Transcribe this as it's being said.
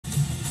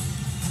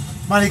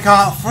Money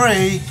cart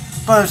 3,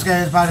 bonus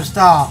game is about to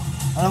start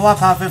on a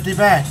 £1.50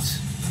 bet.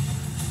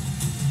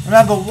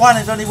 Remember, 1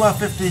 is only worth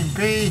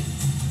 15p.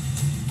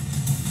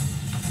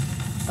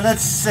 But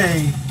let's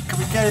see, can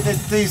we get anything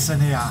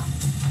decent here?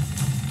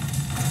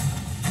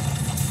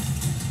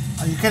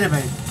 Are you kidding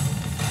me?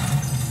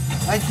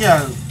 Thank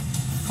you.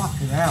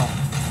 Fucking hell.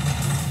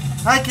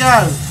 Thank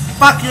you.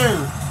 Fuck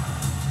you.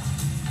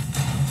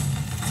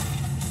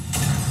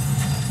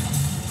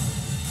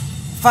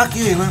 Fuck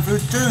you, went through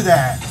 2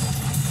 there.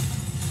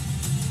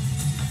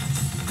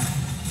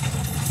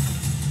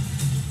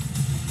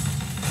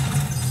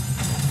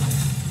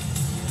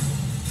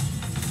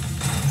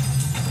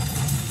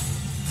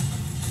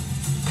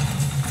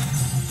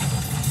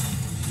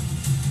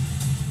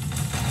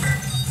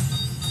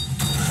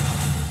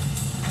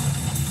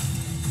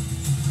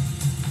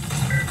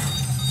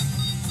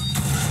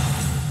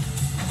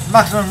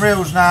 Maximum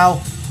reels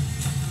now.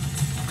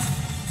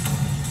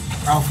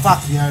 Oh,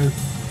 fuck you.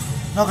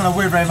 Not going to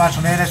win very much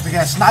on here unless we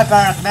get a sniper,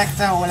 a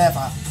connector, or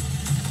whatever.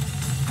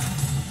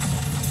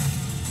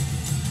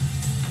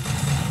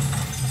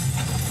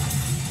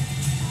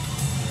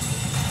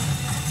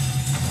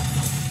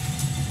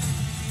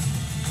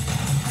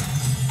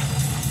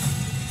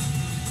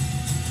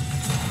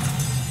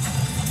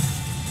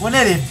 We're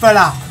nearly full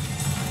up.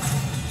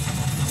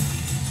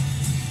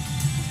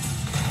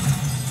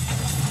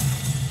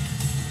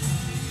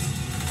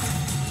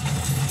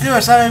 Give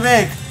us something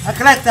big. A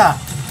collector.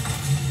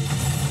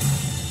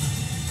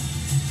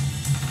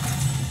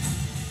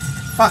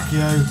 Fuck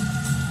you.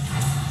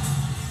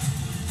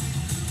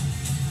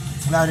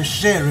 A load of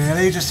shit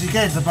really. Just you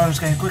get into the bonus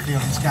game quickly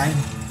on this game.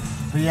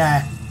 But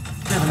yeah,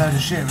 bit of a load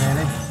of shit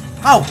really.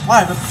 Oh,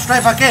 right,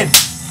 straight back in.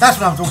 That's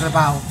what I'm talking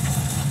about.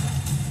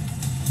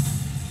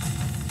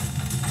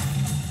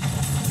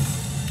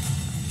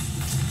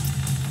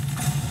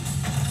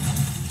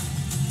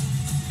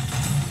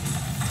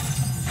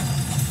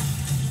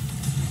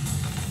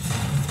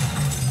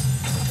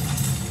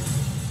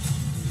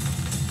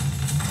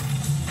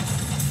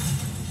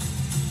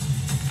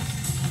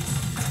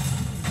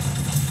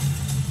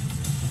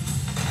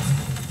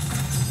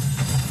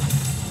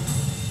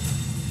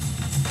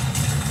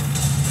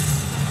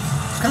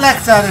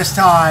 Collector this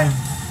time.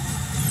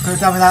 Could have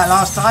done with that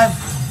last time.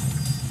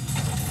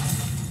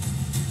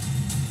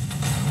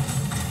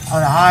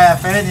 On a higher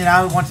thing, you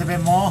know, want a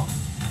bit more.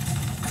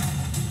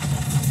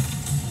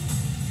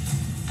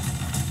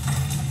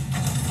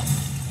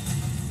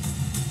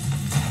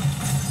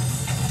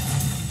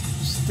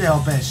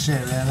 Still a bit of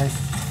shit, really.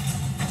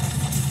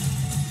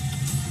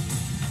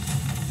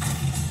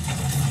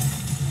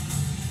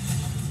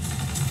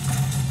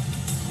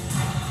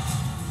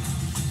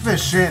 It's a bit of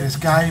shit, this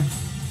game.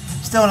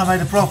 Still not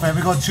made a profit,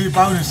 we got 2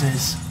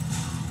 bonuses.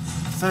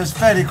 So it's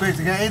fairly quick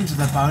to get into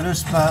the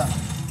bonus, but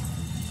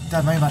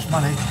don't make much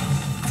money.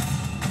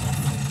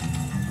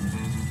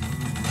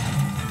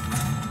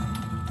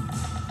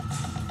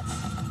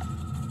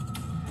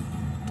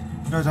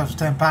 Goes up to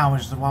 £10,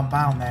 which is the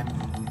 £1 then.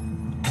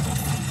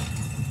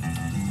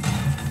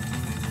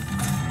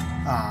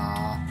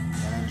 Ah,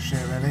 yeah, that's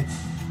shit really.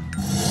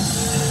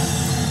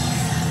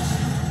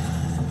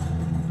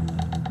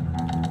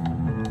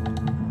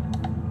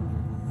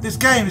 This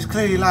game is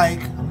clearly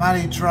like a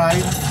money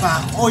train,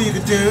 but all you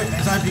can do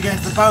is hope you get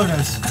into the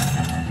bonus.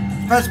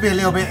 It's supposed to be a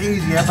little bit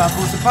easier, but of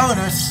course the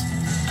bonus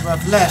is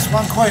worth less.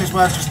 1 coin is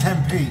worth just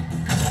 10p.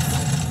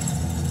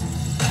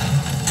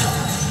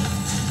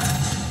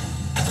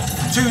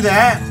 2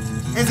 there.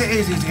 Is it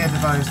easy to get the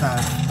bonus though?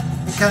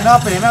 It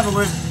cannot be. Remember,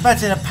 we're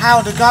betting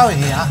 £1 to go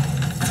here.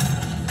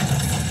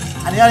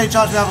 And the only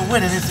chance we have of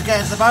winning is to get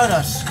into the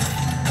bonus.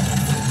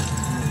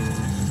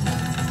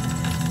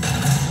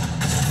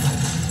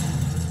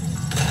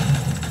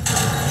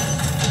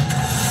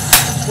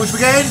 Which we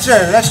get into.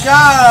 Let's go!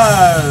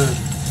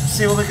 Let's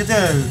see what we can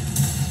do.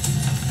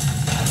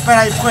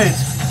 Spend 8 quid.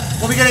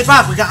 When we get it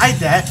back, we got 8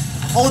 there.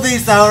 All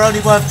these though are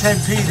only worth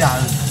 10p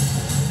though.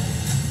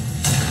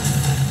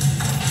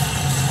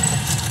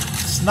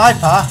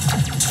 Sniper.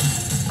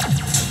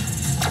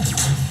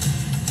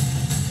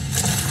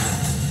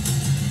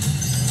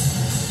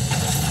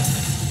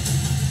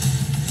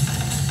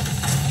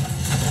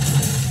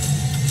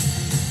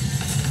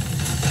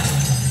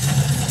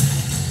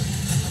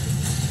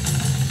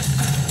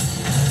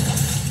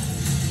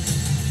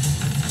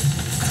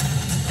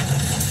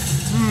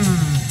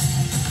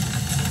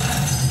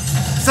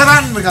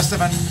 We got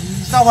 7.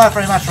 It's not worth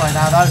very much right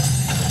now though.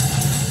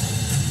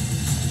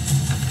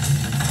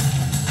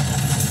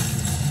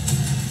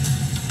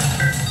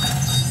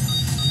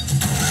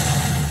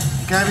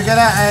 Okay, we get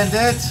that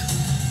ended.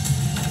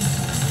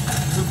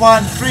 We've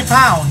won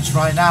 £3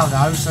 right now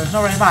though, so it's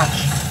not very much.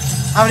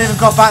 Haven't even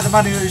got back the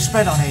money that we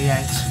spent on it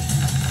yet.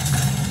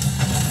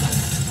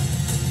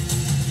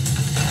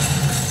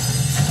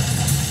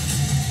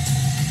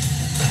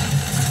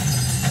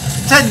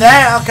 £10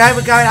 there. Okay,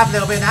 we're going up a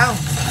little bit now.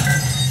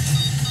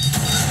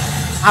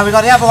 And we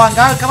got the other one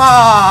go, come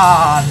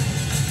on!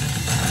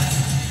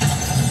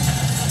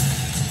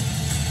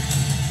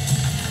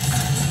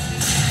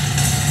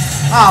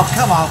 Oh,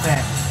 come on,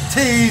 man.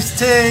 Tease,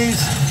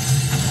 tease.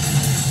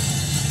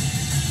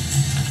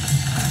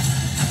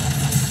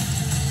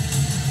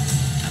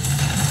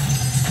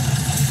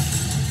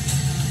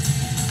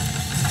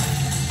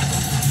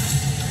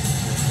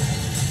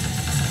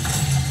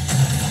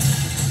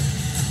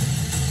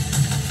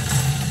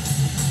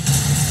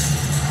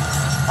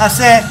 That's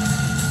it.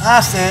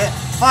 That's it.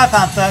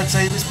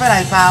 £5.30. We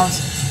spent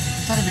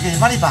 £8. Don't even get your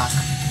money back.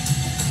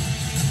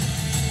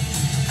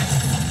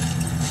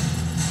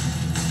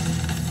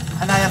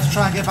 And now you have to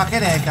try and get back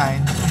in here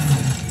again.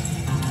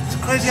 It's a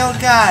crazy old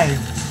game.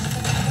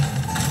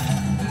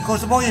 Of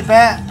course, the more you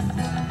bet,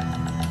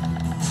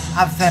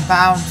 after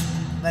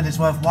 £10, then it's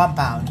worth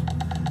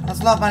 £1. That's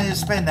a lot of money to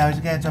spend though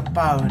to get into a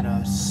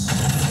bonus.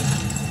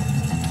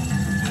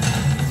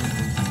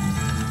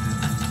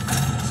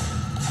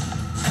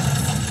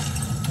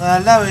 The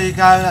lower you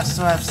go, that's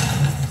worth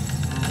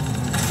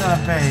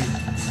 7p.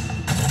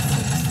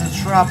 It's the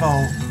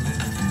trouble.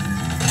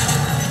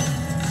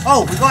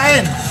 Oh, we got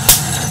in!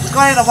 We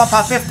got in at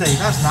 £1.50.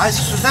 That's nice.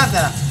 What's was that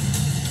there?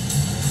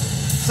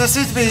 So it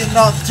seems to be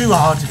not too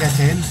hard to get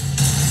in.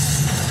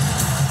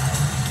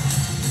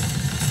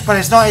 But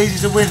it's not easy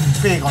to win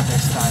big on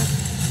this though.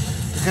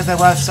 Because they're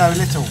worth so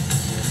little.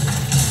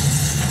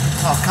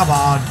 Oh, come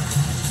on.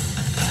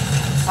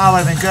 Oh,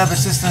 wait a minute. Gerber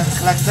Assistant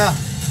Collector.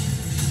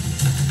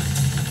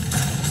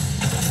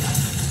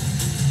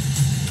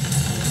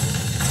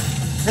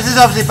 This is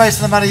obviously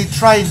based on the money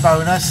train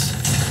bonus,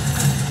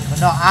 but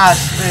not as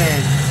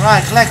big.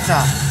 Right,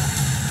 collector.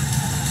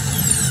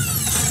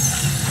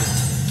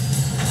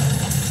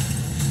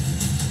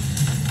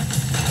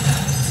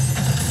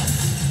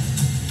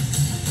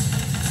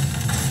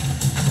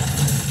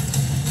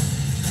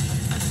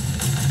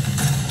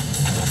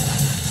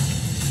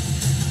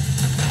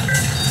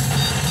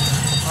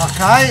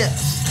 Okay,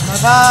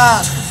 not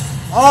bad.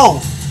 Oh,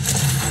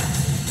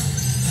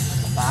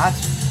 not bad.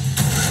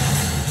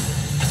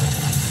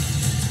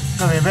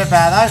 Gonna be a bit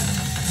better though.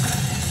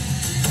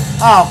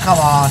 Oh, come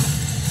on.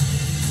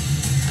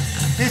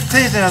 He's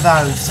teasing of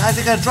those. How's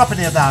he gonna drop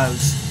any of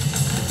those?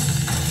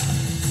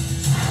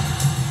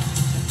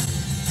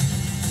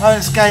 Oh,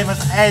 this game has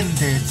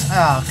ended.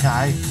 Oh,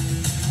 okay.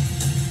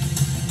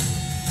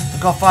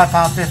 We've got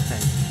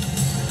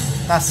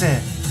 £5.50. That's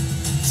it.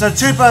 So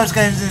 2 bonus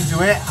games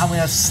into it and we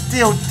are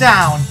still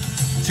down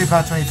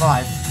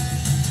 £2.25.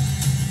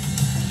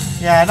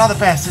 Yeah, not the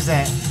best, is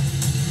it?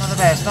 Not the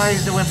best. Not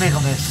easy to win big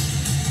on this.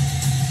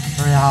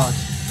 Very hard.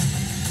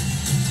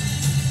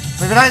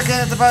 But if you like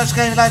getting into the bonus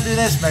game, if you like to do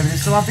this, maybe this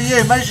is the one for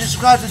you. Make sure you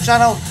subscribe to the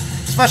channel.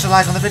 Special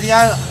like on the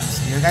video.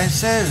 See you again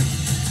soon.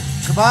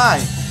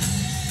 Goodbye.